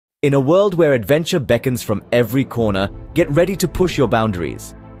In a world where adventure beckons from every corner, get ready to push your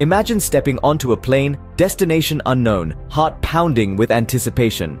boundaries. Imagine stepping onto a plane, destination unknown, heart pounding with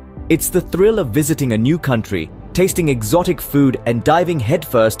anticipation. It's the thrill of visiting a new country, tasting exotic food, and diving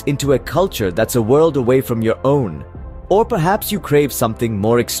headfirst into a culture that's a world away from your own. Or perhaps you crave something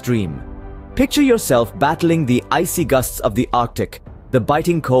more extreme. Picture yourself battling the icy gusts of the Arctic, the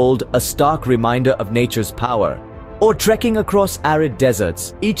biting cold, a stark reminder of nature's power. Or trekking across arid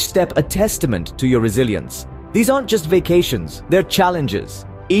deserts, each step a testament to your resilience. These aren't just vacations, they're challenges.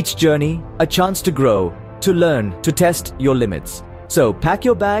 Each journey, a chance to grow, to learn, to test your limits. So pack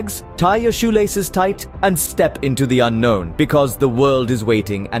your bags, tie your shoelaces tight, and step into the unknown, because the world is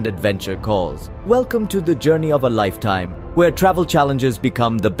waiting and adventure calls. Welcome to the journey of a lifetime, where travel challenges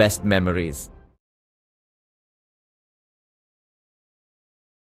become the best memories.